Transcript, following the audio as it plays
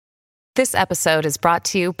This episode is brought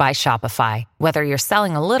to you by Shopify. Whether you're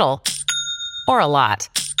selling a little or a lot,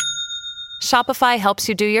 Shopify helps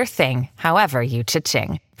you do your thing, however you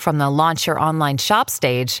cha-ching. From the launch your online shop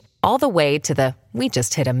stage, all the way to the we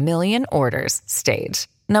just hit 1 million orders stage.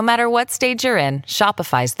 No matter what stage you're in,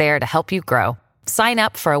 Shopify's there to help you grow. Sign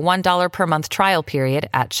up for a $1 per month trial period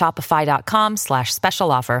at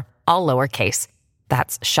shopify.com/special offer, all lowercase.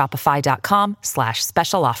 That's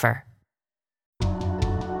shopify.com/special offer.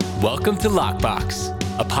 Welcome to Lockbox,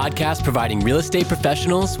 a podcast providing real estate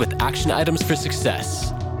professionals with action items for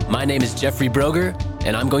success. My name is Jeffrey Broger,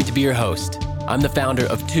 and I'm going to be your host. I'm the founder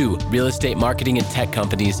of two real estate marketing and tech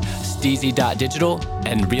companies, Steezy.digital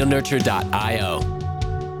and RealNurture.io.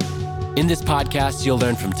 In this podcast, you'll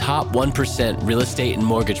learn from top 1% real estate and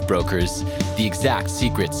mortgage brokers the exact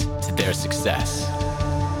secrets to their success.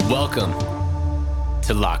 Welcome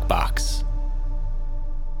to Lockbox.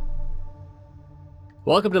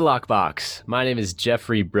 Welcome to Lockbox. My name is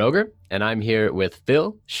Jeffrey Broger, and I'm here with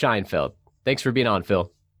Phil Scheinfeld. Thanks for being on,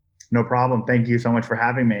 Phil. No problem. Thank you so much for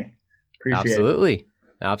having me. Appreciate it.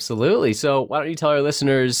 Absolutely. So why don't you tell our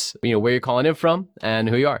listeners, where you're calling in from and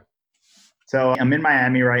who you are? So I'm in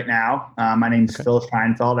Miami right now. My name's Phil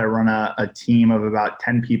Scheinfeld. I run a team of about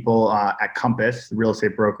 10 people at Compass, the real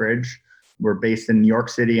estate brokerage. We're based in New York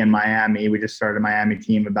City and Miami. We just started a Miami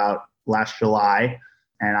team about last July.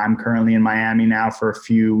 And I'm currently in Miami now for a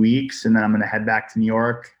few weeks. And then I'm going to head back to New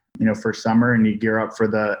York, for summer, and you gear up for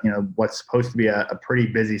the, what's supposed to be a pretty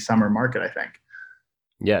busy summer market, I think.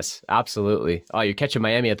 Yes, absolutely. Oh, you're catching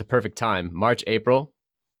Miami at the perfect time. March, April,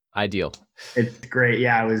 ideal. It's great.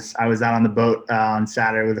 Yeah, I was out on the boat on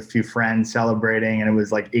Saturday with a few friends celebrating, and it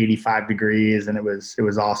was like 85 degrees, and it was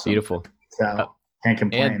awesome. Beautiful. So can't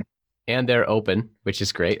complain. And they're open, which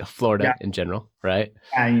is great. Florida in general, right?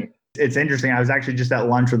 And it's interesting. I was actually just at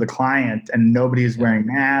lunch with a client, and nobody's wearing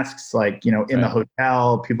masks. Like, in the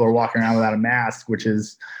hotel, people are walking around without a mask, which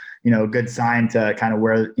is, a good sign to kind of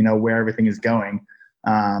where everything is going.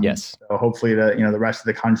 Yes. So hopefully the rest of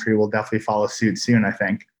the country will definitely follow suit soon, I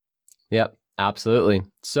think. Yep, absolutely.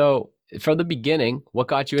 So from the beginning, what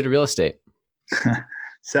got you into real estate?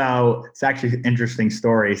 So it's actually an interesting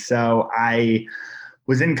story. So I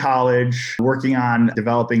was in college working on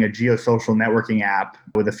developing a geosocial networking app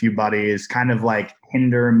with a few buddies, kind of like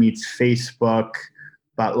Tinder meets Facebook,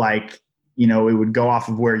 but it would go off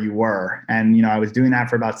of where you were. And, I was doing that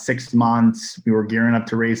for about 6 months. We were gearing up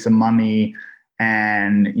to raise some money.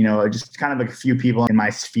 And, just kind of like a few people in my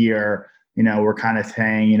sphere, were kind of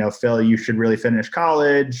saying, Phil, you should really finish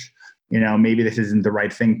college. Maybe this isn't the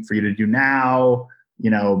right thing for you to do now,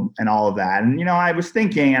 and all of that. And, I was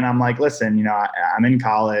thinking, and I'm like, listen, I'm in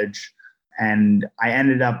college, and I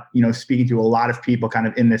ended up, speaking to a lot of people kind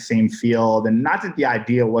of in the same field. And not that the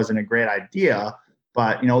idea wasn't a great idea,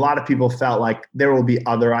 but, a lot of people felt like there will be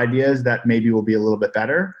other ideas that maybe will be a little bit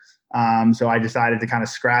better. So I decided to kind of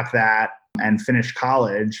scrap that and finish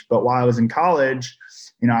college. But while I was in college,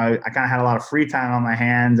 I kind of had a lot of free time on my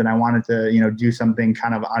hands, and I wanted to, do something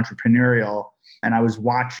kind of entrepreneurial. And I was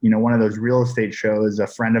watching, one of those real estate shows. A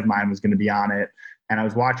friend of mine was going to be on it, and I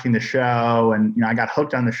was watching the show, and, I got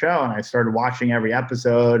hooked on the show, and I started watching every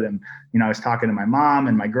episode. And, I was talking to my mom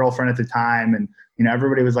and my girlfriend at the time, and,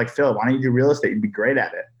 everybody was like, Phil, why don't you do real estate? You'd be great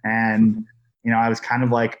at it. And, I was kind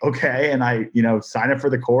of like, okay. And I, signed up for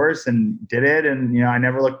the course and did it. And, I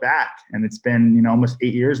never looked back. And it's been, almost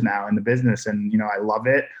 8 years now in the business. And, I love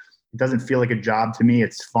it. It doesn't feel like a job to me.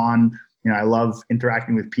 It's fun. I love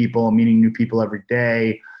interacting with people, meeting new people every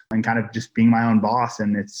day, and kind of just being my own boss.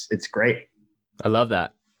 And it's great. I love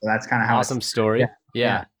that. So that's kind of how awesome story.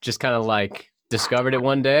 Yeah. Just kind of like discovered it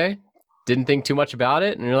one day, didn't think too much about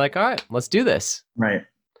it. And you're like, all right, let's do this. Right.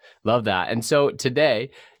 Love that. And so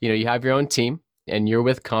today, you have your own team and you're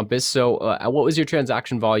with Compass. So what was your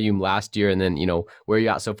transaction volume last year? And then, where are you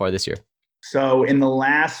at so far this year? So in the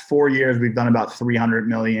last 4 years, we've done about 300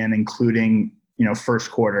 million, including,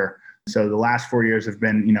 first quarter. So the last 4 years have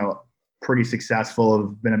been, pretty successful.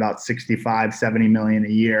 Have been about 65, 70 million a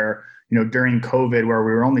year. During COVID, where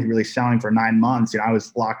we were only really selling for 9 months, I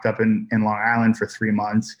was locked up in Long Island for 3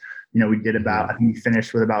 months. We did about, I think we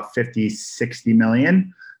finished with about 50, 60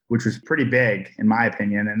 million, which was pretty big in my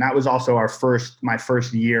opinion. And that was also my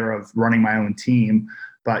first year of running my own team.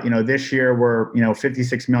 But, this year we're,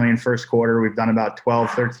 56 million first quarter. We've done about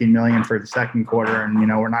 12, 13 million for the second quarter. And,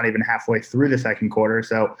 we're not even halfway through the second quarter.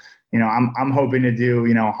 So, I'm hoping to do,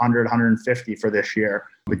 100, 150 for this year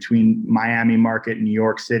between Miami market and New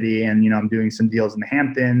York City. And, I'm doing some deals in the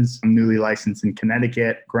Hamptons. I'm newly licensed in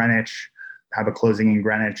Connecticut, Greenwich, have a closing in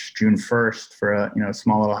Greenwich June 1st for a,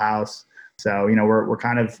 small little house. So,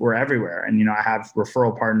 we're everywhere. And, I have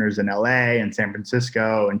referral partners in LA and San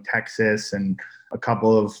Francisco and Texas and a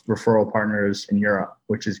couple of referral partners in Europe,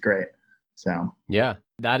 which is great. So, yeah,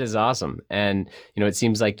 that is awesome. And, it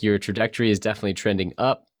seems like your trajectory is definitely trending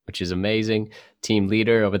up, which is amazing. Team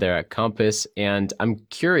leader over there at Compass. And I'm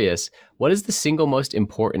curious, what is the single most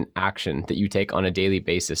important action that you take on a daily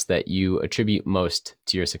basis that you attribute most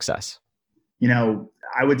to your success?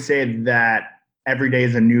 I would say that every day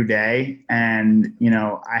is a new day. And,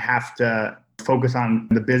 I have to focus on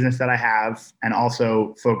the business that I have and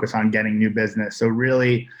also focus on getting new business. So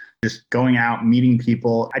really just going out, meeting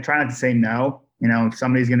people. I try not to say no. If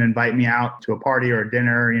somebody's going to invite me out to a party or a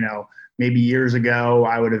dinner, maybe years ago,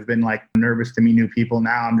 I would have been like nervous to meet new people.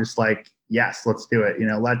 Now I'm just like, yes, let's do it.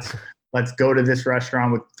 Let's go to this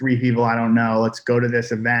restaurant with 3 people I don't know. Let's go to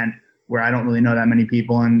this event where I don't really know that many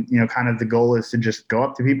people. And, kind of the goal is to just go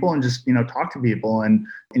up to people and just, talk to people and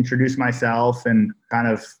introduce myself and kind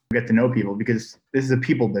of get to know people, because this is a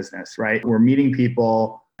people business, right? We're meeting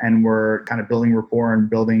people and we're kind of building rapport and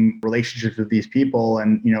building relationships with these people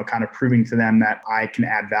and, kind of proving to them that I can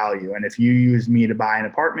add value. And if you use me to buy an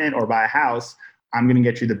apartment or buy a house, I'm going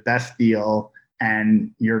to get you the best deal and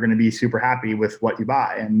you're going to be super happy with what you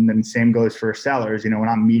buy. And then same goes for sellers. When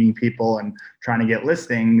I'm meeting people and trying to get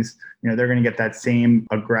listings, they're going to get that same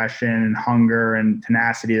aggression and hunger and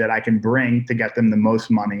tenacity that I can bring to get them the most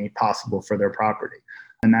money possible for their property.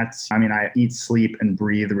 And I eat, sleep, and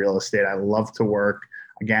breathe real estate. I love to work.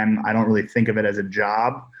 Again, I don't really think of it as a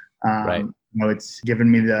job. Right. It's given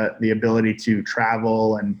me the ability to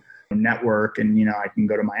travel and network. And, I can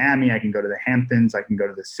go to Miami, I can go to the Hamptons, I can go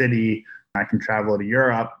to the city, I can travel to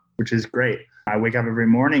Europe, which is great. I wake up every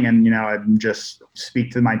morning and, I just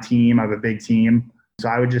speak to my team. I have a big team. So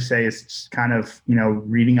I would just say it's just kind of,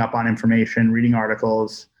 reading up on information, reading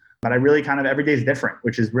articles. But I really kind of every day is different,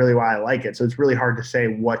 which is really why I like it. So it's really hard to say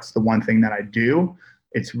what's the one thing that I do.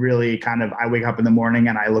 It's really kind of, I wake up in the morning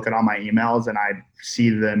and I look at all my emails and I see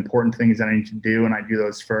the important things that I need to do and I do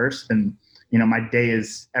those first. And,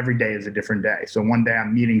 every day is a different day. So one day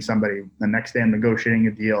I'm meeting somebody, the next day I'm negotiating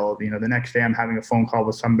a deal, the next day I'm having a phone call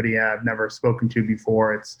with somebody I've never spoken to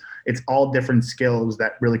before. It's all different skills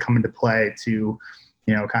that really come into play to,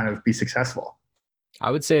 kind of be successful.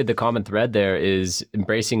 I would say the common thread there is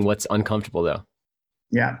embracing what's uncomfortable though.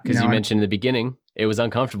 Yeah. Because you mentioned in the beginning, it was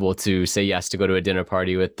uncomfortable to say yes to go to a dinner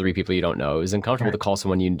party with 3 people you don't know. It was uncomfortable to call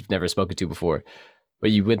someone you've never spoken to before.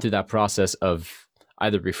 But you went through that process of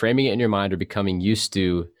either reframing it in your mind or becoming used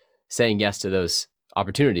to saying yes to those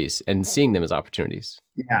opportunities and seeing them as opportunities.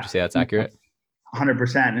 Yeah. Would you say that's accurate?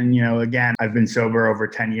 100%. And, again, I've been sober over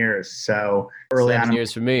 10 years. So early 7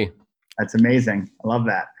 years for me. That's amazing. I love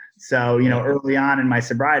that. So, early on in my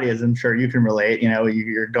sobriety, as I'm sure you can relate,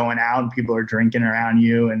 you're going out and people are drinking around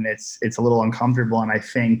you and it's a little uncomfortable. And I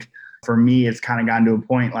think for me, it's kind of gotten to a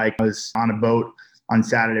point, like I was on a boat on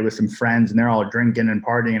Saturday with some friends and they're all drinking and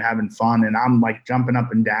partying and having fun. And I'm like jumping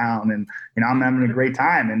up and down and, I'm having a great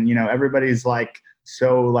time. And, everybody's like,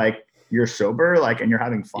 so like, you're sober, like, and you're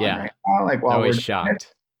having fun. Yeah. Right now? Like, well, Always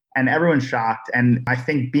shocked. And everyone's shocked. And I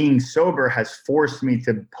think being sober has forced me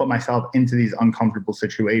to put myself into these uncomfortable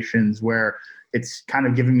situations where it's kind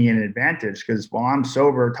of given me an advantage, because while I'm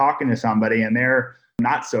sober talking to somebody and they're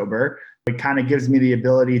not sober, it kind of gives me the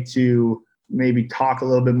ability to maybe talk a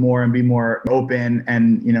little bit more and be more open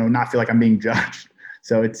and, not feel like I'm being judged.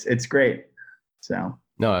 So it's great. So.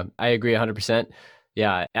 No, I agree 100%.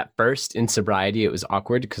 Yeah. At first in sobriety, it was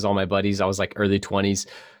awkward because all my buddies, I was like early 20s.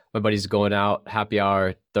 My buddies going out, happy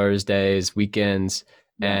hour, Thursdays, weekends.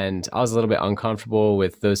 Yeah. And I was a little bit uncomfortable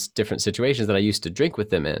with those different situations that I used to drink with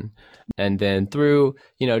them in. And then through,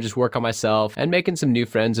 just work on myself and making some new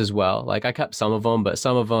friends as well. Like I kept some of them, but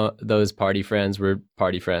some of those party friends were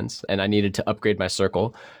party friends and I needed to upgrade my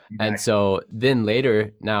circle. Exactly. And so then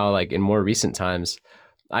later, now, like in more recent times,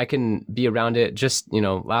 I can be around it. Just,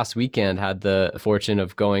 last weekend had the fortune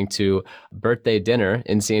of going to a birthday dinner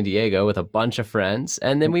in San Diego with a bunch of friends.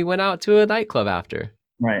 And then we went out to a nightclub after.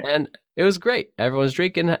 Right. And it was great. Everyone's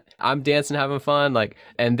drinking. I'm dancing, having fun.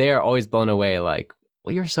 And they're always blown away. Like,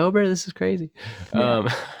 well, you're sober? This is crazy. Yeah.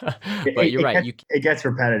 But you're right. It gets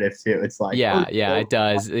repetitive too. It's like, it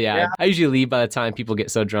does. Yeah. I usually leave by the time people get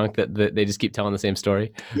so drunk that they just keep telling the same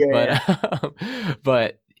story.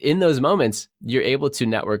 But in those moments, you're able to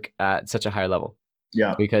network at such a high level.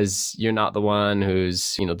 Yeah. Because you're not the one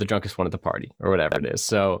who's, the drunkest one at the party or whatever it is.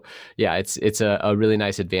 So yeah, it's a really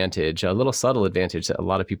nice advantage, a little subtle advantage that a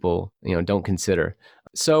lot of people, don't consider.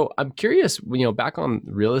 So I'm curious, back on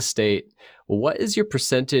real estate, what is your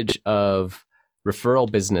percentage of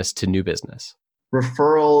referral business to new business?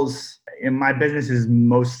 Referrals in my business is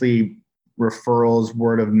mostly referrals,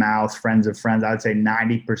 word of mouth, friends of friends. I would say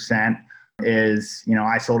 90% is,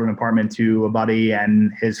 I sold an apartment to a buddy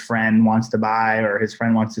and his friend wants to buy or his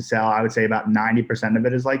friend wants to sell. I would say about 90% of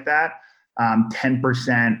it is like that.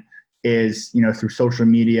 10% is, through social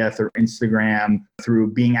media, through Instagram,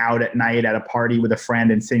 through being out at night at a party with a friend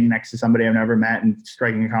and sitting next to somebody I've never met and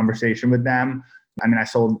striking a conversation with them. I mean, I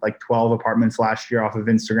sold like 12 apartments last year off of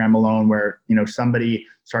Instagram alone where, somebody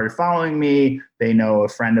started following me. They know a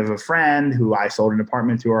friend of a friend who I sold an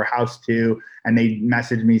apartment to or a house to, and they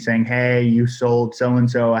messaged me saying, hey, you sold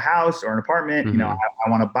so-and-so a house or an apartment, Mm-hmm. I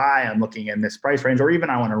want to buy, I'm looking in this price range, or even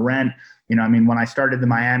I want to rent. When I started the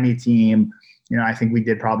Miami team, I think we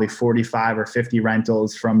did probably 45 or 50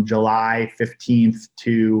 rentals from July 15th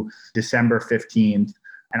to December 15th.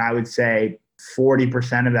 And I would say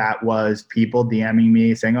 40% of that was people DMing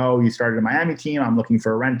me saying, oh, you started a Miami team. I'm looking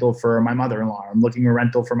for a rental for my mother-in-law. I'm looking for a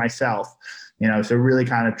rental for myself. So really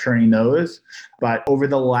kind of churning those. But over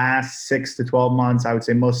the last 6 to 12 months, I would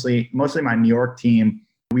say mostly my New York team,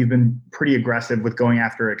 we've been pretty aggressive with going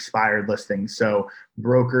after expired listings. So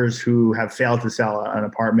brokers who have failed to sell an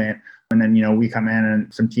apartment. And then, we come in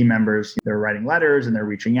and some team members, they're writing letters and they're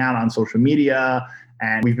reaching out on social media.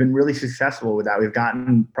 And we've been really successful with that. We've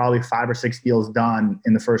gotten probably 5 or 6 deals done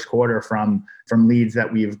in the first quarter from leads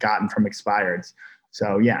that we've gotten from expireds.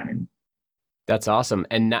 So yeah, That's awesome.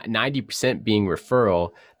 And 90% being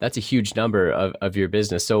referral, that's a huge number of your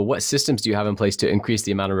business. So what systems do you have in place to increase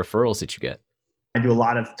the amount of referrals that you get? I do a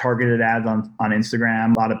lot of targeted ads on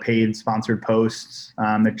Instagram, a lot of paid sponsored posts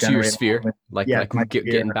that To your generate sphere, like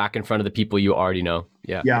getting back in front of the people you already know.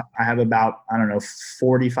 Yeah. Yeah. I have about,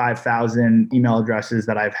 45,000 email addresses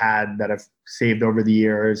that I've saved over the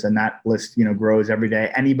years. And that list, grows every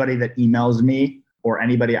day. Anybody that emails me or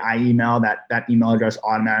anybody I email, that email address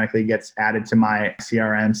automatically gets added to my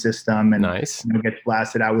CRM system and Nice. Gets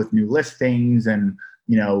blasted out with new listings and,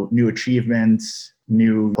 new achievements,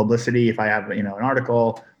 new publicity. If I have, an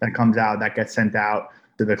article that comes out, that gets sent out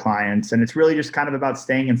to the clients. And it's really just kind of about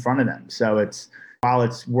staying in front of them. So while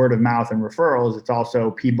it's word of mouth and referrals, it's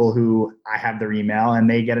also people who I have their email and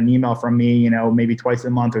they get an email from me, maybe twice a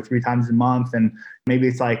month or 3 times a month. And maybe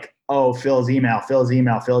it's like, oh, Phil's email.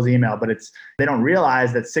 But they don't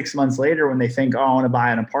realize that 6 months later when they think, oh, I want to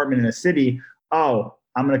buy an apartment in a city, oh,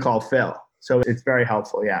 I'm going to call Phil. So it's very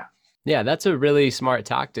helpful. Yeah. Yeah. That's a really smart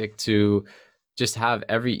tactic to just have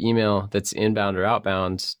every email that's inbound or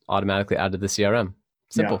outbound automatically added to the CRM.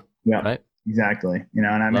 Simple. Yeah. Right? Exactly.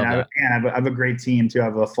 I have a great team too. I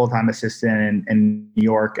have a full-time assistant in New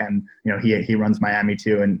York and, he runs Miami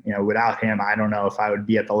too. And, without him, I don't know if I would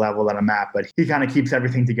be at the level that I'm at, but he kind of keeps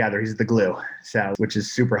everything together. He's the glue. So, which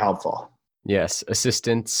is super helpful. Yes.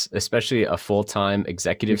 Assistants, especially a full-time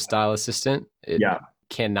executive style assistant.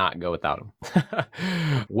 Cannot go without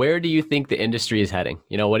them. Where do you think the industry is heading?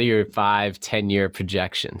 What are your 5-10-year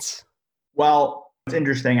projections? Well, it's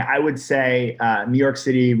interesting. I would say New York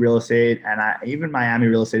City real estate and even Miami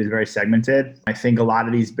real estate is very segmented. I think a lot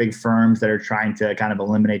of these big firms that are trying to kind of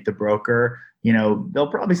eliminate the broker,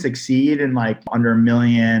 they'll probably succeed in like under $1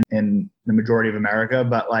 million in the majority of America.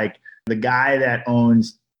 But like the guy that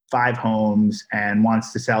owns 5 homes and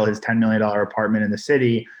wants to sell his $10 million apartment in the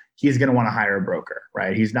city, he's going to want to hire a broker,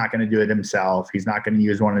 right? He's not going to do it himself. He's not going to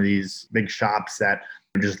use one of these big shops that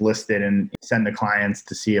just list it and send the clients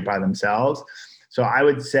to see it by themselves. So I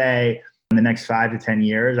would say in the next 5 to 10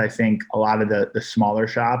 years, I think a lot of the smaller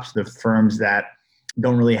shops, the firms that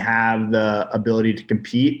don't really have the ability to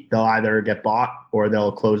compete, they'll either get bought or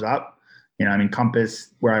they'll close up.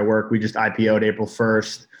 Compass, where I work, we just IPO'd April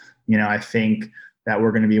 1st. I think that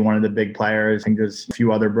we're going to be one of the big players. I think there's a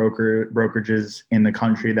few other brokerages in the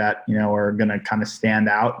country that, are going to kind of stand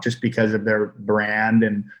out just because of their brand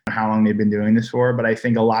and how long they've been doing this for. But I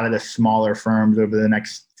think a lot of the smaller firms over the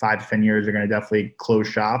next 5 to 10 years are going to definitely close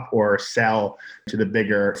shop or sell to the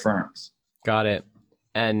bigger firms. Got it.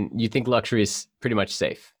 And you think luxury is pretty much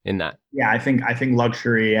safe in that? Yeah, I think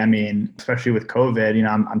luxury, especially with COVID,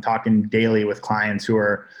 I'm talking daily with clients who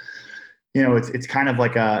are, it's kind of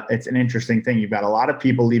like it's an interesting thing. You've got a lot of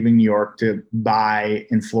people leaving New York to buy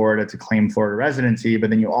in Florida to claim Florida residency, but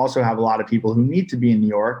then you also have a lot of people who need to be in New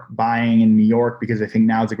York buying in New York because they think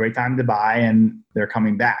now is a great time to buy and they're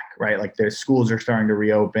coming back, right? Like their schools are starting to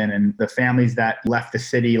reopen and the families that left the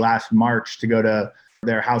city last March to go to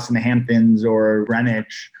their house in the Hamptons or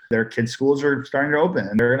Greenwich, their kids' schools are starting to open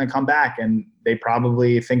and they're going to come back and they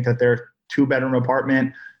probably think that their 2-bedroom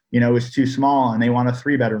apartment is too small and they want a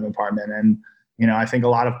 3-bedroom apartment. And, I think a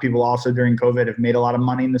lot of people also during COVID have made a lot of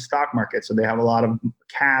money in the stock market. So they have a lot of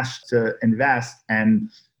cash to invest. And,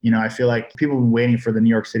 I feel like people have been waiting for the New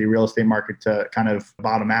York City real estate market to kind of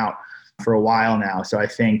bottom out for a while now. So I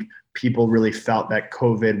think people really felt that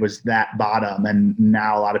COVID was that bottom, and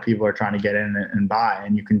now a lot of people are trying to get in and buy.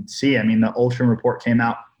 And you can see, I mean, the Ultron report came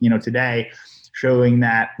out, today, showing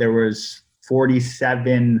that there was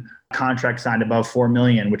 47 contracts signed above 4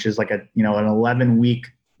 million, which is like an 11-week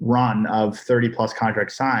run of 30 plus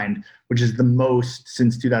contracts signed, which is the most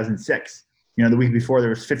since 2006. The week before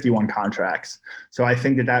there was 51 contracts. So I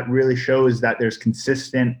think that really shows that there's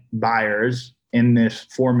consistent buyers in this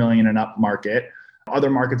 4 million and up market.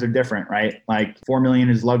 Other markets are different, right? Like 4 million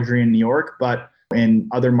is luxury in New York, but in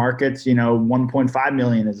other markets, 1.5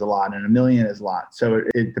 million is a lot and 1 million is a lot. So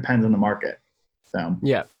it depends on the market. So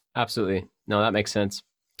yeah, absolutely. No, that makes sense.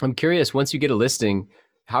 I'm curious, once you get a listing,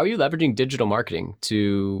 how are you leveraging digital marketing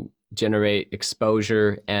to generate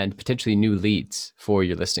exposure and potentially new leads for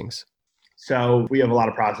your listings? So we have a lot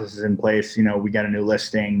of processes in place. We get a new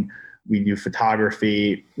listing, we do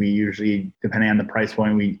photography. We usually, depending on the price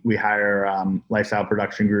point, we hire Lifestyle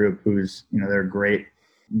Production Group, who's, they're a great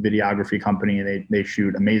videography company. They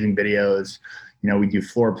shoot amazing videos. We do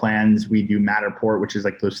floor plans. We do Matterport, which is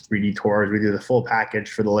like those 3D tours. We do the full package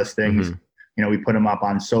for the listings. Mm-hmm. We put them up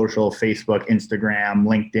on social, Facebook, Instagram,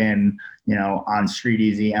 LinkedIn, on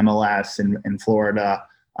StreetEasy, MLS in Florida.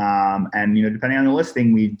 And, depending on the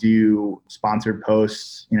listing, we do sponsored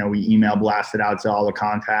posts, we email blast it out to all the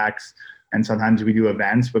contacts, and sometimes we do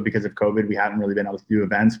events, but because of COVID, we haven't really been able to do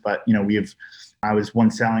events. But, I was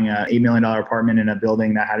once selling a $8 million apartment in a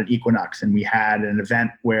building that had an Equinox, and we had an event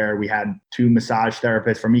where we had 2 massage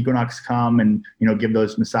therapists from Equinox come and, give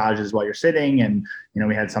those massages while you're sitting. And,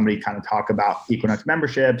 we had somebody kind of talk about Equinox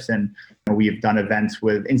memberships, and we've done events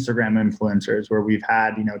with Instagram influencers where we've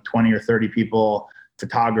had, 20 or 30 people,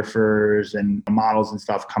 photographers and models and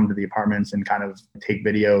stuff, come to the apartments and kind of take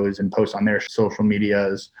videos and post on their social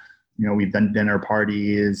medias. We've done dinner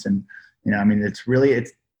parties, and, it's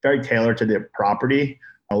very tailored to the property.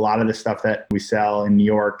 A lot of the stuff that we sell in New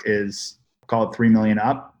York is called 3 million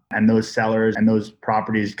up, and those sellers and those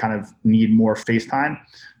properties kind of need more face time.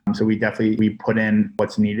 So we put in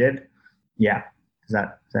what's needed. Yeah. Does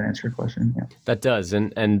that answer your question? Yeah. That does.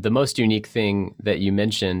 And the most unique thing that you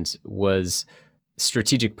mentioned was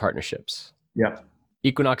strategic partnerships. Yep.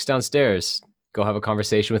 Equinox downstairs, go have a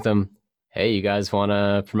conversation with them. Hey, you guys want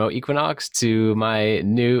to promote Equinox to my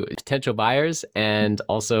new potential buyers? And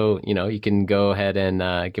also, you can go ahead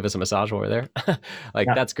and give us a massage while we're there.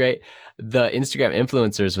 That's great. The Instagram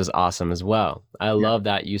influencers was awesome as well. I love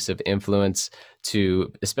that use of influence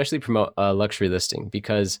to especially promote a luxury listing,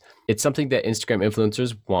 because it's something that Instagram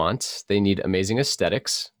influencers want. They need amazing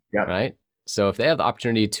aesthetics, right? So if they have the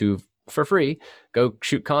opportunity to, for free, go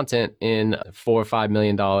shoot content in a $4 or $5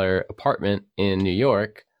 million apartment in New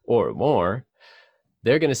York or more,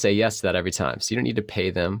 they're going to say yes to that every time. So you don't need to pay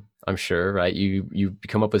them, I'm sure, right? You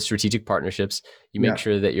come up with strategic partnerships. You make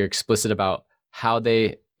sure that you're explicit about how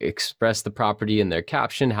they express the property in their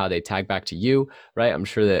caption, how they tag back to you, right? I'm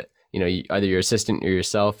sure that, either your assistant or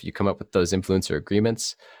yourself, you come up with those influencer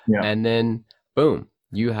agreements. Yeah. And then boom,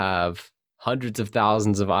 you have hundreds of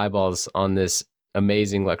thousands of eyeballs on this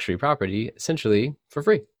amazing luxury property, essentially for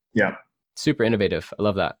free. Yeah. Super innovative. I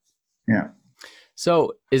love that. Yeah.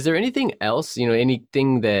 So is there anything else,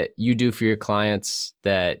 anything that you do for your clients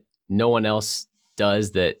that no one else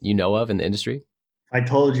does that you know of in the industry? If I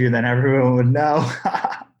told you, then everyone would know.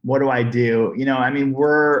 What do I do?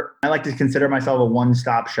 I like to consider myself a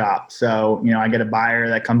one-stop shop. So, I get a buyer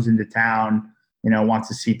that comes into town, wants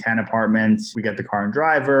to see 10 apartments. We get the car and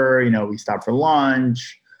driver, we stop for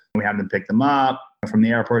lunch. We have them pick them up from the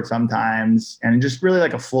airport sometimes, and just really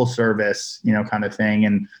like a full service, kind of thing.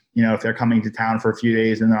 And, if they're coming to town for a few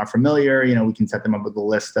days and they're not familiar, we can set them up with a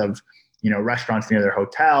list of, restaurants near their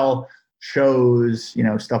hotel, shows,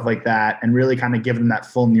 stuff like that, and really kind of give them that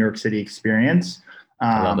full New York City experience.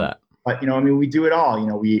 I love that. But, we do it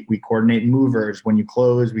all. We coordinate movers. When you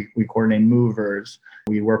close, we coordinate movers.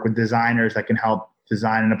 We work with designers that can help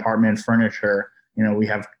design an apartment furniture. We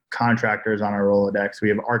have contractors on our Rolodex. We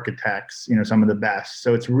have architects, some of the best.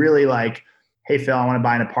 So it's really like, hey, Phil, I want to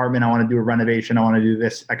buy an apartment. I want to do a renovation. I want to do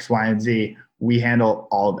this X, Y, and Z. We handle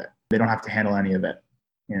all of it. They don't have to handle any of it.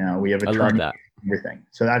 We have attorney, I love that. Everything.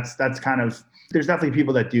 So that's kind of, there's definitely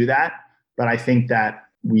people that do that, but I think that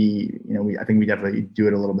I think we definitely do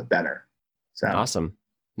it a little bit better. So awesome.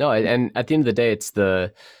 No, and at the end of the day, it's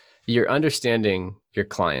you're understanding your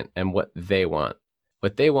client and what they want.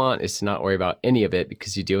 What they want is to not worry about any of it,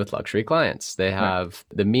 because you deal with luxury clients. They have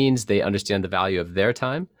the means, they understand the value of their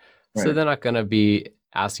time. Right. So they're not going to be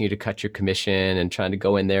asking you to cut your commission and trying to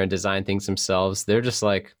go in there and design things themselves. They're just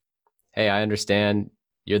like, hey, I understand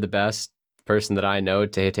you're the best person that I know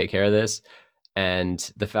to take care of this.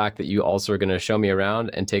 And the fact that you also are going to show me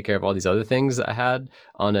around and take care of all these other things that I had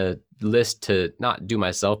on a list to not do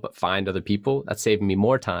myself, but find other people, that's saving me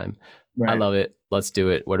more time. I Right. love it. Let's do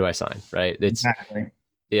it. Where do I sign? Right. It's Exactly.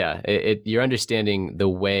 yeah. You're understanding the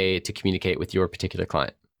way to communicate with your particular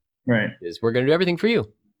client Right. is we're going to do everything for you.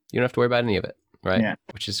 You don't have to worry about any of it. Right. Yeah.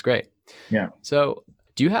 Which is great. Yeah. So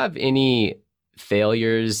do you have any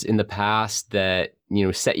failures in the past that,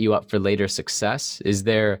 set you up for later success? Is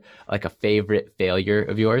there like a favorite failure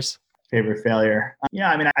of yours? Favorite failure? Yeah.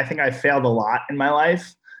 I mean, I think I failed a lot in my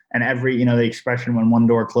life, and every, the expression, when one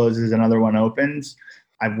door closes, another one opens.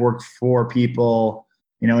 I've worked for people,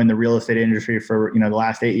 in the real estate industry for, the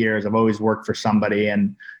last 8 years. I've always worked for somebody,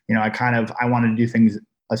 and, I wanted to do things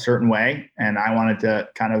a certain way, and I wanted to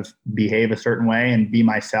kind of behave a certain way and be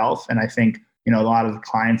myself. And I think, a lot of the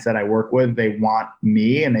clients that I work with, they want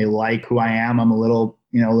me and they like who I am. I'm a little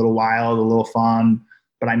wild, a little fun,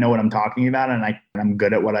 but I know what I'm talking about, and I'm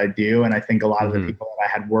good at what I do. And I think a lot of the people that I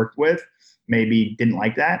had worked with maybe didn't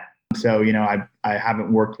like that. So, I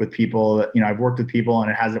haven't worked with people that, I've worked with people and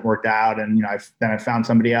it hasn't worked out. And, then I found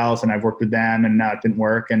somebody else and I've worked with them and now it didn't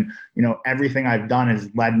work. And, everything I've done has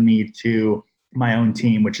led me to my own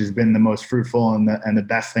team, which has been the most fruitful and the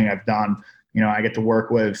best thing I've done. I get to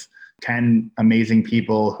work with 10 amazing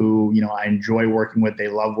people who, I enjoy working with. They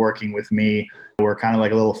love working with me. We're kind of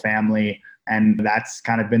like a little family. And that's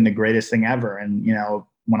kind of been the greatest thing ever. And,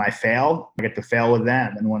 when I fail, I get to fail with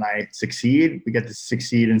them. And when I succeed, we get to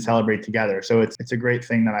succeed and celebrate together. So it's a great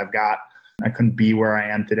thing that I've got. I couldn't be where I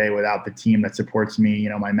am today without the team that supports me,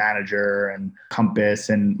 my manager and Compass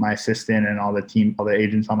and my assistant and all the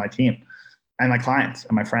agents on my team and my clients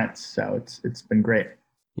and my friends. So it's been great.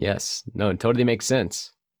 Yes. No, it totally makes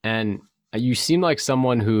sense. And you seem like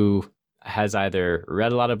someone who has either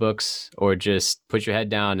read a lot of books or just put your head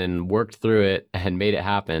down and worked through it and made it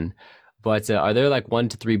happen. But are there like 1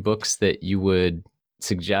 to 3 books that you would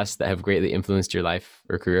suggest that have greatly influenced your life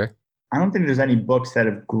or career? I don't think there's any books that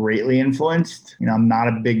have greatly influenced. I'm not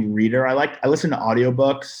a big reader. I listen to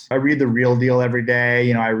audiobooks. I read The Real Deal every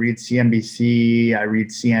day. I read CNBC, I read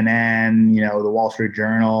CNN, the Wall Street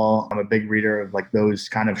Journal. I'm a big reader of like those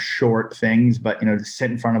kind of short things, but to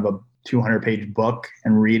sit in front of a 200-page book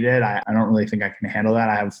and read it, I don't really think I can handle that.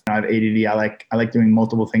 I have ADD. I like doing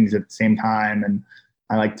multiple things at the same time, and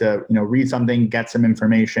I like to, read something, get some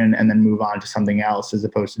information, and then move on to something else as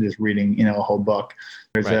opposed to just reading, a whole book.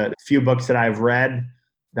 There's a few books that I've read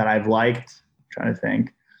that I've liked. I'm trying to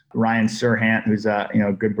think. Ryan Serhant, who's a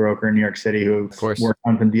good broker in New York City, who worked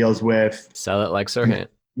on some deals with. Sell it like Serhant.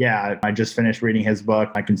 Yeah, I just finished reading his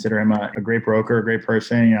book. I consider him a great broker, a great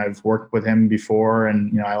person. I've worked with him before,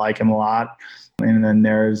 and I like him a lot. And then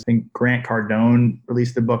there's, I think Grant Cardone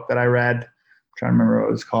released a book that I read. I'm trying to remember what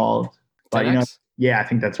it was called. But yeah, I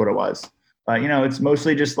think that's what it was. But it's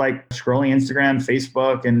mostly just like scrolling Instagram,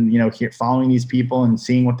 Facebook, and following these people and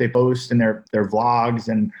seeing what they post and their vlogs,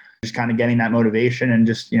 and just kind of getting that motivation and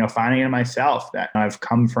just finding it myself. That I've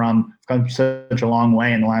come such a long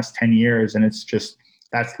way in the last 10 years, and it's just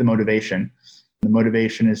that's the motivation. The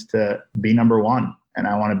motivation is to be number one, and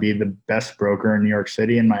I want to be the best broker in New York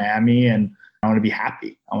City and Miami, and I want to be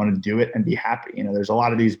happy. I want to do it and be happy. There's a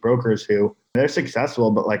lot of these brokers who they're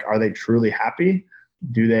successful, but like, are they truly happy?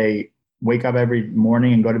 Do they wake up every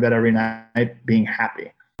morning and go to bed every night being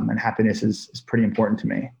happy? And happiness is pretty important to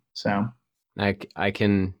me. So I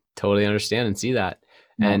can totally understand and see that.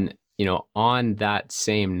 Yeah. And, on that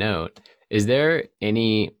same note, is there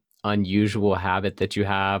any unusual habit that you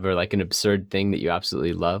have or like an absurd thing that you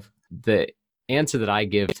absolutely love? The answer that I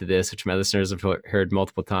give to this, which my listeners have heard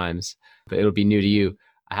multiple times, but it'll be new to you.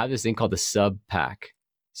 I have this thing called the Sub Pack.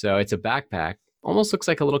 So it's a backpack, almost looks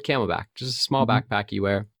like a little camelback, just a small backpack you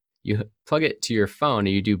wear. You plug it to your phone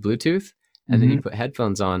and you do Bluetooth, and then you put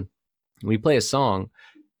headphones on. When you play a song,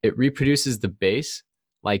 it reproduces the bass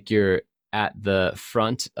like you're at the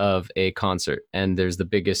front of a concert and there's the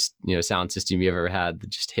biggest, sound system you've ever had that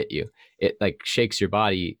just hit you. It like shakes your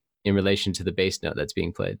body in relation to the bass note that's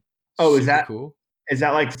being played. Oh, is Super that cool? Is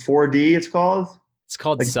that like 4D it's called? It's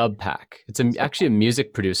called like, Sub Pack. It's actually a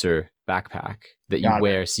music producer backpack that you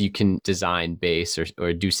wear so you can design bass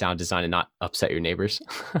or do sound design and not upset your neighbors.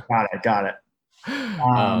 Got it.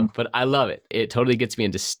 But I love it. It totally gets me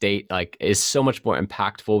into state. Like, it's so much more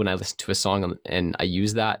impactful when I listen to a song and I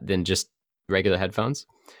use that than just regular headphones.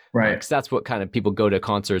 Right. Because that's what kind of people go to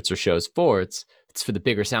concerts or shows for. It's for the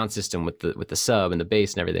bigger sound system with the sub and the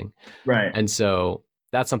bass and everything. Right. And so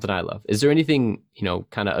that's something I love. Is there anything,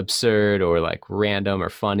 kind of absurd or like random or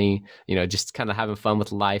funny, just kind of having fun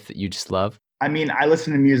with life that you just love? I mean, I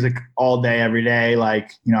listen to music all day, every day.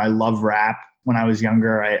 Like, I love rap. when I was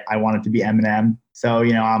younger, I wanted to be Eminem. So,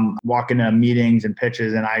 I'm walking to meetings and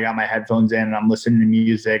pitches and I got my headphones in and I'm listening to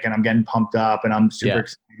music and I'm getting pumped up and I'm super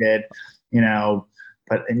excited,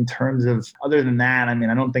 but in terms of other than that, I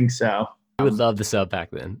don't think so. I would love the Subpack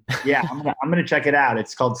then. Yeah, I'm gonna check it out.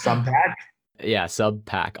 It's called Subpack. Yeah,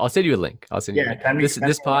 Subpack. I'll send you a link.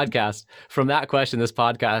 This podcast, from that question, this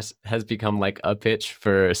podcast has become like a pitch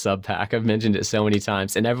for Subpack. I've mentioned it so many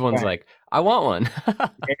times and everyone's like, I want one.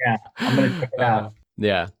 Yeah, I'm gonna check it out.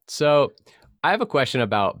 Yeah. So I have a question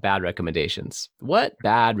about bad recommendations. What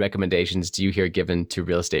bad recommendations do you hear given to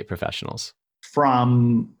real estate professionals?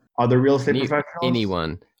 From other real estate professionals?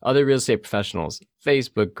 Anyone. Other real estate professionals,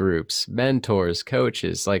 Facebook groups, mentors,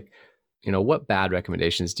 coaches, what bad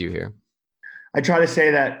recommendations do you hear? I try to say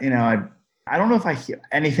that, I don't know if I hear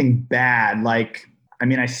anything bad.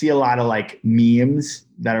 I see a lot of memes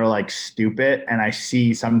that are stupid. And I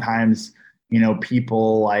see sometimes,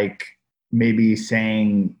 people maybe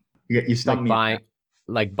saying, you stuck me.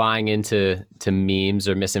 Buying into memes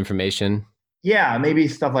or misinformation. Yeah, maybe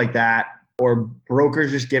stuff like that. Or brokers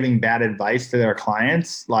just giving bad advice to their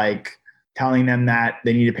clients, telling them that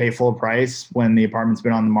they need to pay full price when the apartment's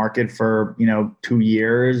been on the market for, 2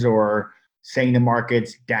 years, or saying the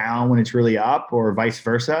market's down when it's really up, or vice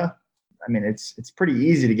versa. It's pretty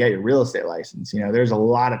easy to get your real estate license. There's a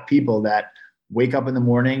lot of people that wake up in the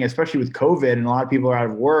morning, especially with COVID, and a lot of people are out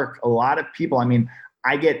of work. A lot of people,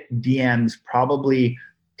 I get DMs probably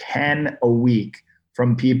 10 a week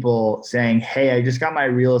from people saying, hey, I just got my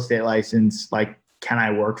real estate license. Can I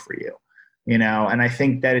work for you? And I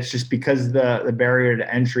think that it's just because the barrier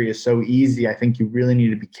to entry is so easy. I think you really need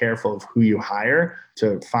to be careful of who you hire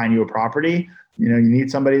to find you a property. You need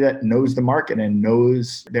somebody that knows the market and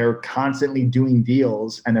knows they're constantly doing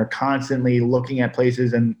deals and they're constantly looking at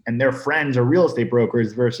places, and their friends are real estate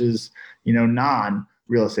brokers versus,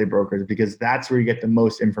 non-real estate brokers, because that's where you get the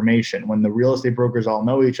most information. When the real estate brokers all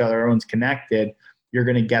know each other, everyone's connected, you're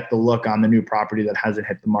going to get the look on the new property that hasn't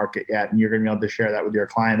hit the market yet. And you're going to be able to share that with your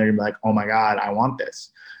client. They're going to be like, oh my God, I want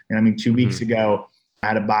this. And 2 weeks ago, I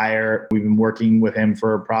had a buyer. We've been working with him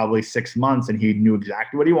for probably 6 months and he knew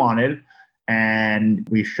exactly what he wanted. And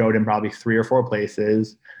we showed him probably 3 or 4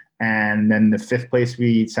 places. And then the 5th place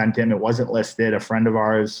we sent him, it wasn't listed. A friend of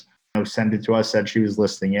ours sent it to us, said she was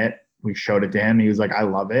listing it. We showed it to him. He was like, I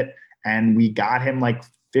love it. And we got him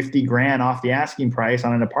 $50,000 off the asking price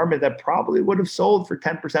on an apartment that probably would have sold for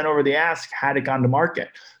 10% over the ask had it gone to market.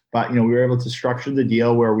 But, we were able to structure the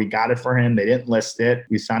deal where we got it for him. They didn't list it.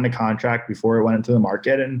 We signed a contract before it went into the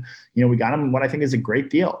market, and, we got him what I think is a great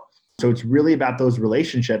deal. So it's really about those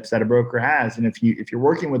relationships that a broker has. And if you're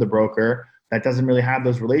working with a broker that doesn't really have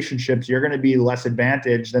those relationships, you're going to be less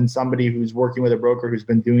advantaged than somebody who's working with a broker who's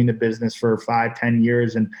been doing the business for 5-10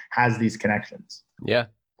 years and has these connections. Yeah.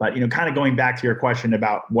 But, kind of going back to your question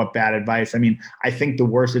about what bad advice, I think the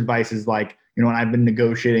worst advice is when I've been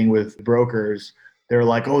negotiating with brokers, they're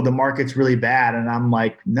like, oh, the market's really bad. And I'm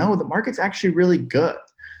like, no, the market's actually really good.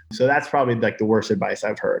 So that's probably the worst advice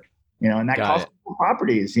I've heard, and that costs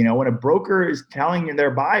properties. When a broker is telling their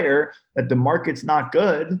buyer that the market's not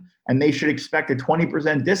good and they should expect a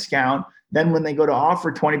 20% discount, then when they go to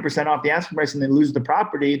offer 20% off the asking price and they lose the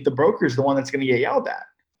property, the broker is the one that's going to get yelled at.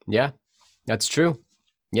 Yeah, that's true.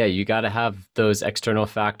 Yeah, you got to have those external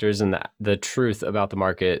factors and the truth about the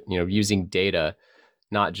market, using data,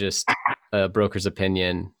 not just a broker's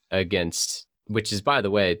opinion which is, by the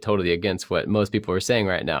way, totally against what most people are saying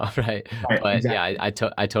right now, right? But exactly. Yeah,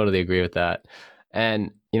 I totally agree with that.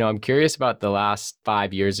 And, I'm curious about the last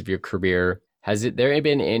 5 years of your career. Has there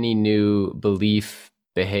been any new belief,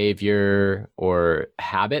 behavior, or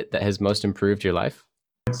habit that has most improved your life?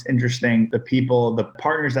 It's interesting. The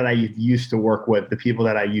partners that I used to work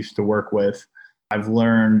with, I've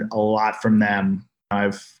learned a lot from them.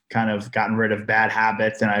 I've kind of gotten rid of bad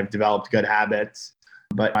habits and I've developed good habits.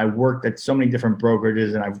 But I worked at so many different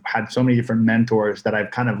brokerages and I've had so many different mentors that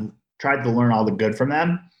I've kind of tried to learn all the good from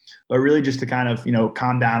them, but really just to kind of,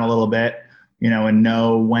 calm down a little bit, and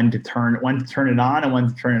know when to turn it on and when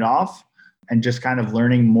to turn it off, and just kind of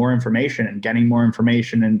learning more information and getting more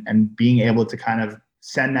information and being able to kind of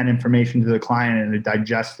send that information to the client in a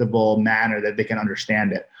digestible manner that they can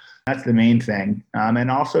understand it. That's the main thing.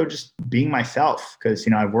 And also just being myself, because,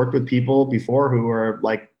 I've worked with people before who are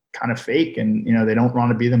kind of fake and, they don't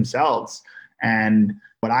want to be themselves. And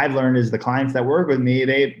what I've learned is the clients that work with me,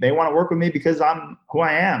 they want to work with me because I'm who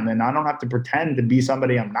I am. And I don't have to pretend to be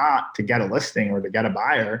somebody I'm not to get a listing or to get a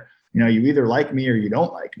buyer. You either like me or you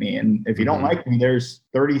don't like me. And if you don't like me, there's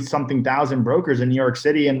 30-something thousand brokers in New York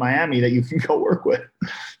City and Miami that you can go work with.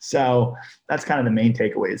 So that's kind of the main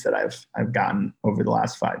takeaways that I've gotten over the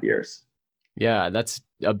last 5 years. Yeah, that's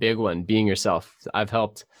a big one, being yourself. I've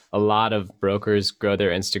helped a lot of brokers grow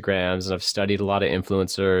their Instagrams, and I've studied a lot of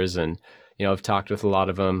influencers, and I've talked with a lot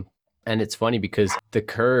of them. And it's funny because the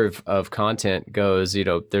curve of content goes,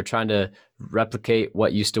 they're trying to replicate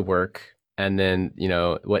what used to work, and then,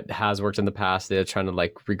 what has worked in the past, they're trying to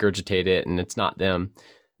like regurgitate it, and it's not them.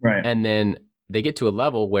 Right. And then they get to a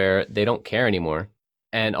level where they don't care anymore.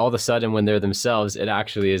 And all of a sudden, when they're themselves, it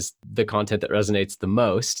actually is the content that resonates the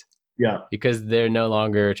most. Yeah. Because they're no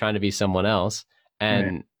longer trying to be someone else. And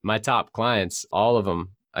Right. my top clients, all of them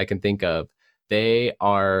I can think of, they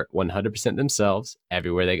are 100% themselves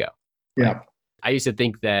everywhere they go. Yeah. Like, I used to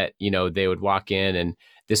think that, they would walk in and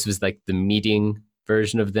this was like the meeting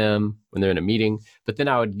version of them when they're in a meeting. But then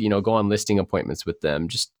I would, go on listing appointments with them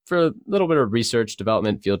just for a little bit of research,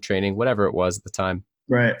 development, field training, whatever it was at the time.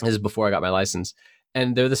 Right. This is before I got my license.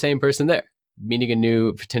 And they're the same person there, meeting a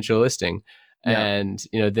new potential listing. Yeah. And,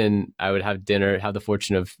 then I would have dinner, have the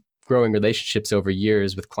fortune of growing relationships over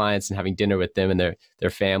years with clients and having dinner with them and their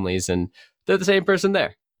families. And they're the same person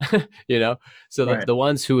there, So Right. the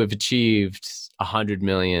ones who have achieved 100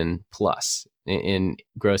 million plus in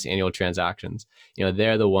gross annual transactions,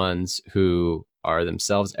 they're the ones who are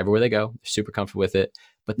themselves everywhere they go. They're super comfortable with it,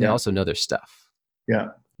 but they Yeah. also know their stuff. Yeah.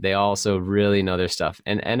 They also really know their stuff,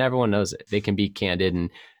 and everyone knows it. They can be candid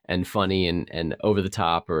and funny and over the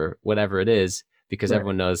top or whatever it is, because Right.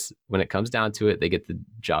 everyone knows when it comes down to it, they get the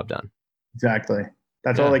job done. Exactly.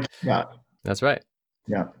 That's Yeah. all they care about. That's right.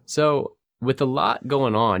 Yeah. So with a lot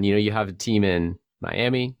going on, you have a team in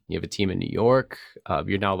Miami, you have a team in New York,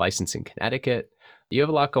 you're now licensed in Connecticut. You have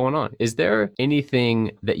a lot going on. Is there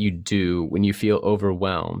anything that you do when you feel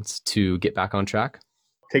overwhelmed to get back on track?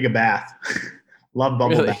 Take a bath. Love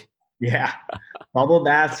bubble Really? bath. Yeah. Bubble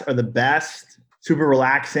baths are the best. Super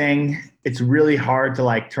relaxing. It's really hard to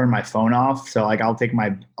like turn my phone off. So like I'll take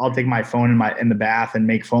my phone in the bath and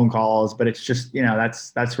make phone calls, but it's just,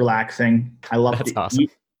 that's relaxing. I love That's to awesome.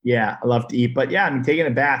 eat. Yeah, I love to eat. But yeah, I mean taking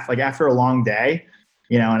a bath, like after a long day,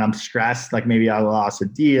 and I'm stressed, like maybe I lost a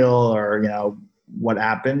deal or, what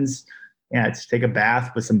happens. Yeah, just take a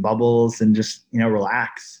bath with some bubbles and just,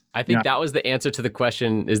 relax. I think that was the answer to the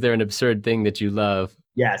question, is there an absurd thing that you love?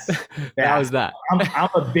 Yes. That was that. I'm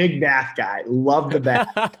a big bath guy. Love the bath.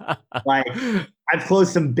 Like I've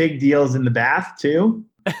closed some big deals in the bath too,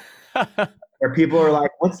 where people are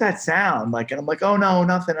like, "What's that sound?" Like, and I'm like, "Oh no,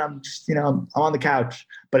 nothing. I'm just, I'm on the couch."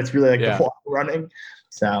 But it's really like Yeah. the water running.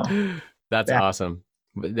 So That's awesome.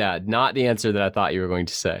 But yeah, not the answer that I thought you were going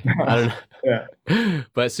to say. I don't know. yeah,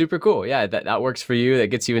 But super cool. Yeah, that works for you. That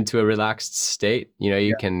gets you into a relaxed state.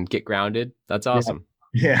 You can get grounded. That's awesome.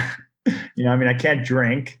 yeah. I mean, I can't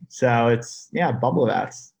drink, so it's bubble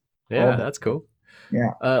baths. Yeah, that's cool.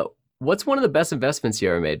 Yeah. What's one of the best investments you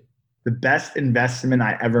ever made? The best investment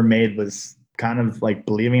I ever made was kind of like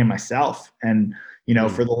believing in myself. And,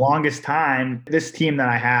 for the longest time, this team that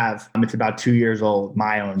I have, it's about 2 years old,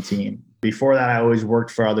 my own team. Before that, I always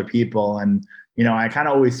worked for other people. And, I kind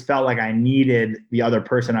of always felt like I needed the other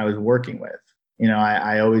person I was working with.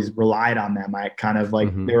 I always relied on them. I kind of like,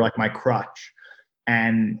 they were like my crutch.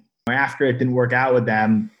 And after it didn't work out with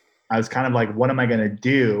them, I was kind of like, what am I going to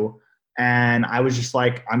do? And I was just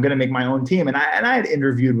like, I'm going to make my own team. And I had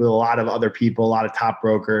interviewed with a lot of other people, a lot of top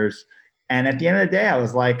brokers. And at the end of the day, I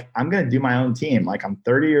was like, I'm going to do my own team. Like I'm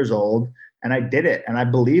 30 years old and I did it. And I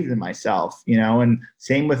believed in myself, and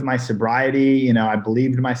same with my sobriety. I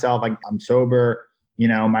believed in myself. I'm sober,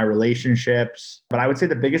 my relationships. But I would say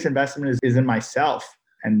the biggest investment is in myself.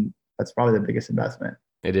 And that's probably the biggest investment.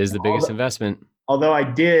 It is the biggest investment. Although I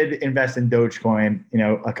did invest in Dogecoin,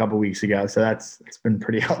 a couple of weeks ago, so it's been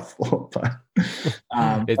pretty helpful. But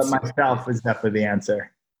myself is definitely the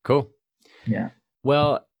answer. Cool. Yeah.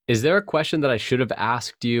 Well, is there a question that I should have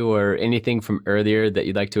asked you, or anything from earlier that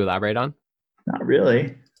you'd like to elaborate on? Not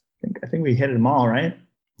really. I think we hit them all, right?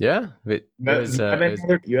 Yeah. Do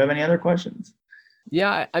you have any other questions?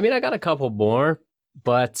 Yeah, I mean, I got a couple more,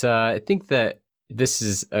 but I think that this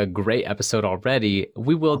is a great episode already.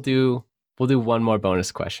 We'll do one more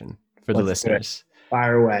bonus question for the listeners.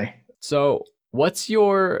 Fire away. So what's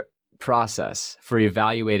your process for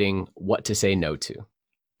evaluating what to say no to?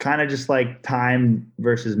 Kind of just like time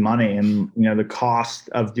versus money and, the cost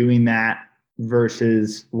of doing that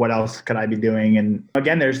versus what else could I be doing? And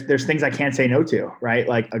again, there's things I can't say no to, right?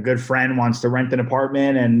 Like a good friend wants to rent an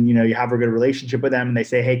apartment and, you have a good relationship with them and they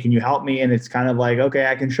say, hey, can you help me? And it's kind of like, okay,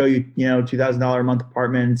 I can show you, $2,000 a month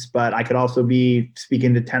apartments, but I could also be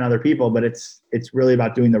speaking to 10 other people, but it's really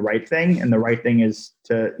about doing the right thing. And the right thing is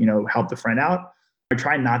to, help the friend out. I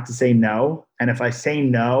try not to say no. And if I say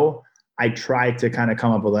no, I try to kind of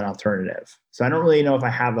come up with an alternative. So I don't really know if I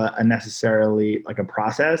have a necessarily like a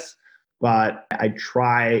process, but I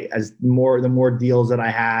try the more deals that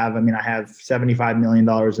I have. I mean, I have $75 million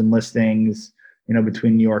in listings,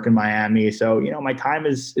 between New York and Miami. So, my time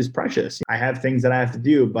is precious. I have things that I have to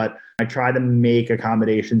do, but I try to make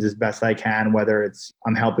accommodations as best I can, whether it's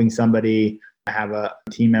I'm helping somebody, I have a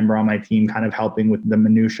team member on my team kind of helping with the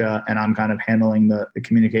minutia, and I'm kind of handling the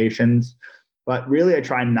communications. But really, I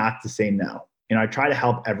try not to say no. I try to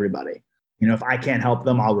help everybody. If I can't help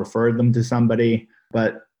them, I'll refer them to somebody.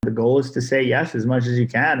 But the goal is to say yes as much as you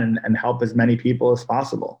can and help as many people as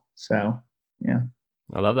possible. So, yeah.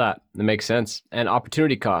 I love that. That makes sense. And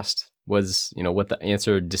opportunity cost was, what the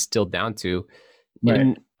answer distilled down to. Right.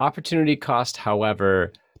 In opportunity cost,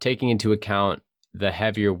 however, taking into account the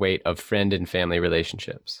heavier weight of friend and family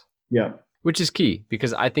relationships. Yeah. Which is key,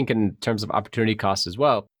 because I think in terms of opportunity cost as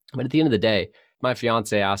well. But at the end of the day, my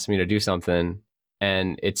fiance asked me to do something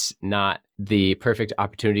and it's not the perfect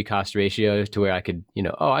opportunity cost ratio to where I could,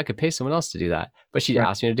 I could pay someone else to do that. But she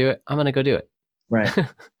asked me to do it. I'm going to go do it. Right.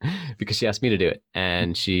 Because she asked me to do it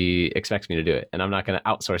and she expects me to do it, and I'm not going to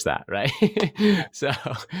outsource that. Right. So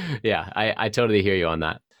yeah, I totally hear you on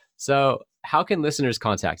that. So how can listeners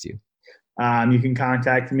contact you? You can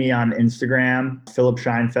contact me on Instagram, Philip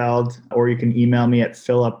Scheinfeld, or you can email me at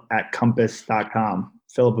philip@compass.com.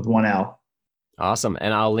 Philip with 1 L. Awesome.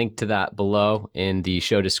 And I'll link to that below in the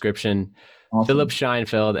show description. Awesome. Philip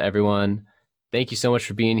Scheinfeld, everyone. Thank you so much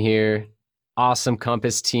for being here. Awesome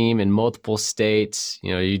Compass team in multiple states.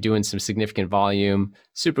 You're doing some significant volume.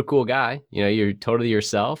 Super cool guy. You're totally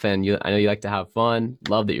yourself, and I know you like to have fun.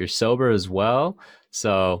 Love that you're sober as well.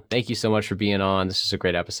 So thank you so much for being on. This is a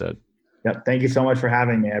great episode. Yep. Thank you so much for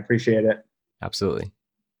having me. I appreciate it. Absolutely.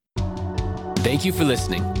 Thank you for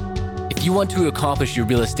listening. If you want to accomplish your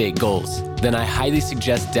real estate goals, then I highly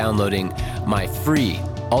suggest downloading my free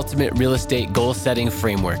Ultimate Real Estate Goal Setting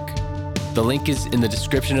Framework. The link is in the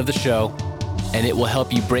description of the show, and it will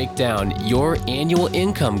help you break down your annual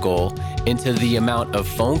income goal into the amount of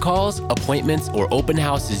phone calls, appointments, or open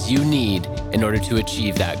houses you need in order to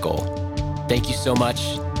achieve that goal. Thank you so much,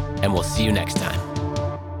 and we'll see you next time.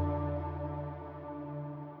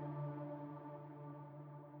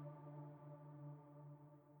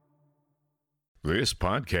 This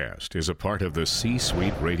podcast is a part of the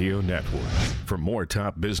C-Suite Radio Network. For more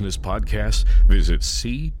top business podcasts, visit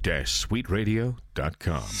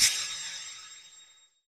c-suiteradio.com.